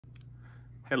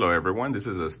Hello everyone, this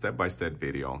is a step-by-step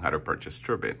video on how to purchase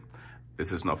Truebit.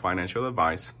 This is no financial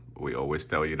advice. We always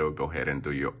tell you to go ahead and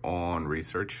do your own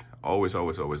research. Always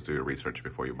do your research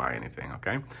before you buy anything,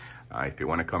 okay? If you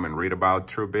want to come and read about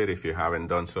Truebit, if you haven't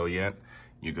done so yet,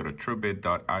 you go to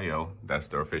truebit.io. That's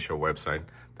their official website.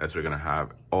 That's where you're gonna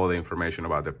have all the information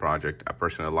about the project. I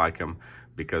personally like them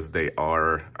because they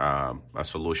are a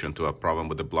solution to a problem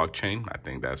with the blockchain. I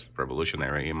think that's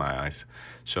revolutionary in my eyes.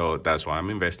 So that's why I'm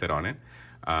invested on it.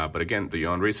 But again, do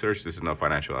your own research. This is not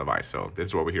financial advice. So this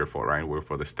is what we're here for, right? We're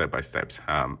for the step-by-steps.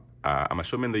 I'm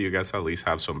assuming that you guys at least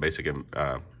have some basic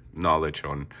knowledge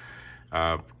on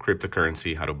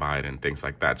cryptocurrency, how to buy it and things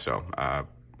like that. So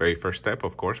very first step,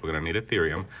 of course, we're gonna need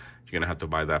Ethereum. You're gonna have to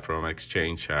buy that from an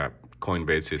exchange.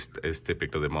 Coinbase is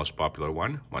typically the most popular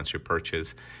one. Once you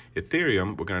purchase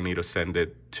Ethereum, we're gonna need to send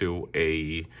it to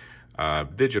a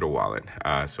digital wallet.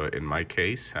 So in my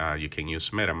case, you can use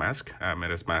Metamask.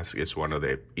 Metamask is one of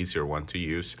the easier one to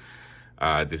use.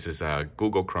 This is a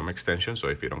Google Chrome extension. So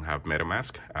if you don't have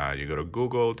Metamask, you go to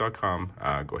google.com,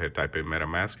 go ahead, type in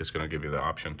Metamask. It's gonna give you the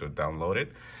option to download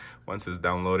it. Once it's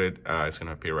downloaded, it's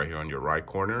gonna appear right here on your right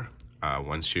corner.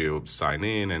 Once you sign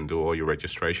in and do all your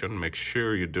registration, make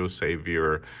sure you do save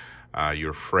your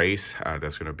phrase.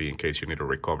 That's gonna be in case you need to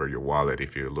recover your wallet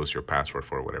if you lose your password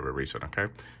for whatever reason, okay?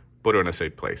 Put it in a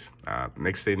safe place.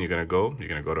 Next thing you're gonna go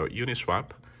to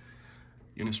Uniswap,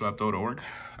 uniswap.org.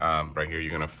 Right here,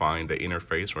 you're gonna find the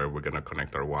interface where we're gonna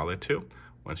connect our wallet to.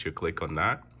 Once you click on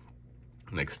that,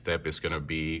 next step is gonna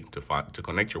be to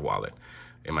connect your wallet.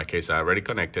 In my case, I already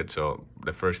connected, so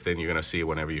the first thing you're gonna see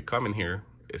whenever you come in here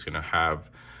is gonna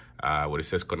have what it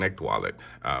says connect wallet.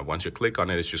 Once you click on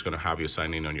it, it's just gonna have you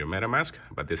sign in on your MetaMask,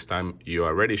 but this time you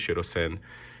already should have sent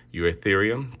your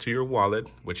Ethereum to your wallet,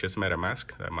 which is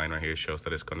MetaMask. That mine right here shows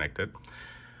that it's connected.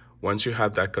 Once you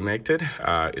have that connected,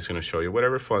 it's gonna show you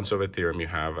whatever funds of Ethereum you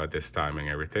have at this time and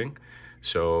everything.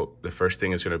 So the first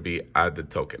thing is gonna be add the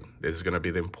token. This is gonna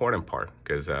be the important part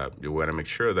because you wanna make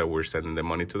sure that we're sending the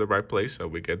money to the right place so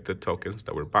we get the tokens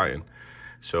that we're buying.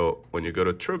 So when you go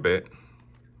to Truebit,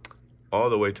 all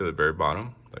the way to the very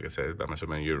bottom, like I said, I'm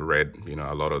assuming you read,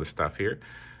 a lot of the stuff here.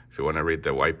 If you want to read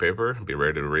the white paper, be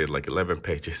ready to read like 11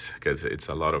 pages because it's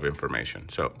a lot of information.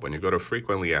 So when you go to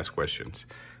frequently asked questions,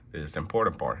 this is the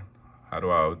important part. How do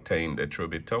I obtain the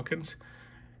Truebit tokens?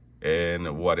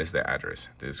 And what is the address?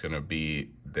 This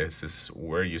is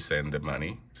where you send the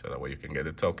money, so that way you can get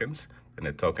the tokens, and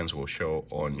the tokens will show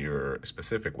on your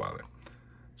specific wallet.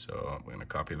 So we're gonna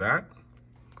copy that.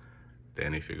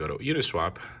 Then if you go to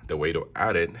Uniswap, the way to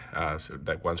add it, so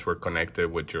that once we're connected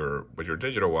with your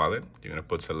digital wallet, you're gonna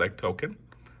put select token.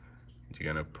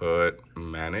 You're gonna put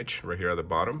manage right here at the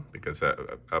bottom because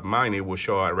mine, it will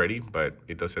show already, but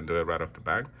it doesn't do it right off the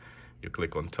bat. You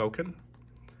click on token.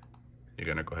 You're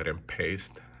gonna go ahead and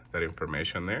paste that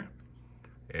information there.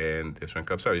 And this one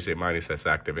comes out, you see mine says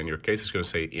active. In your case, it's gonna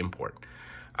say import.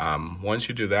 Once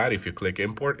you do that, if you click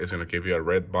import, it's gonna give you a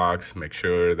red box. Make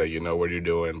sure that you know what you're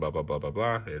doing, blah, blah, blah, blah,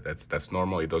 blah. That's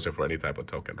normal. It does it for any type of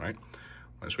token, right?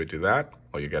 Once we do that,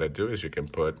 all you gotta do is you can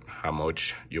put how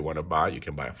much you wanna buy. You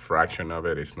can buy a fraction of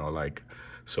it. It's not like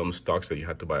some stocks that you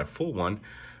have to buy a full one.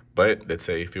 But let's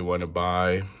say if you wanna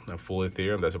buy a full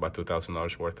Ethereum, that's about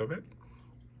 $2,000 worth of it.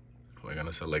 We're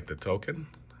gonna select the token.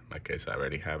 In my case, I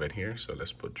already have it here. So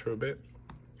let's put Truebit.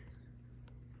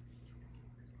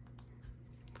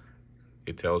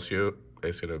 It tells you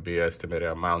it's gonna be estimated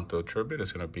amount of Truebit.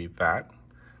 It's gonna be that.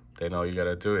 Then all you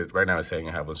gotta do is, right now it's saying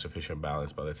I have insufficient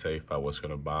balance, but let's say if I was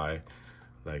gonna buy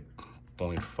like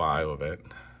 0.5 of it,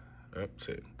 oops,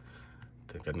 I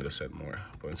think I need to set more,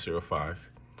 0.05.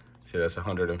 See, that's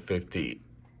 150,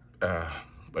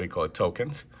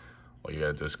 tokens. All you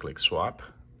gotta do is click swap.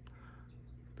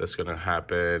 That's gonna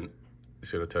happen.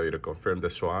 It's gonna tell you to confirm the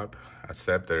swap,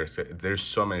 accept. There's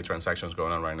so many transactions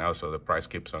going on right now, so the price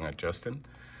keeps on adjusting.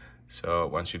 So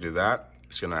once you do that,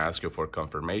 it's gonna ask you for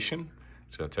confirmation.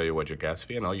 It's gonna tell you what your gas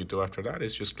fee, and all you do after that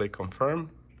is just click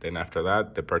confirm. Then after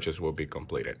that, the purchase will be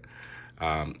completed.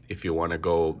 If you wanna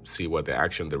go see what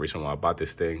the reason why I bought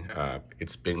this thing,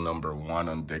 it's been #1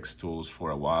 on Dextools for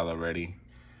a while already.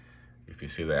 If you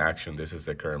see the action, this is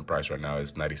the current price right now,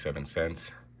 is 97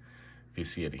 cents. If you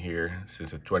see it here,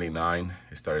 since the 29,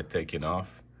 it started taking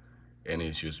off, and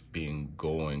it's just been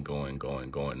going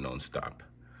nonstop.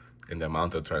 And the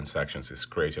amount of transactions is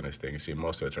crazy on this thing. You see,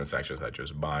 most of the transactions are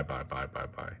just buy.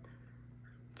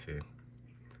 See?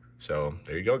 So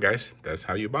there you go, guys. That's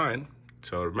how you buy it.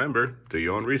 So remember, do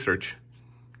your own research.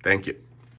 Thank you.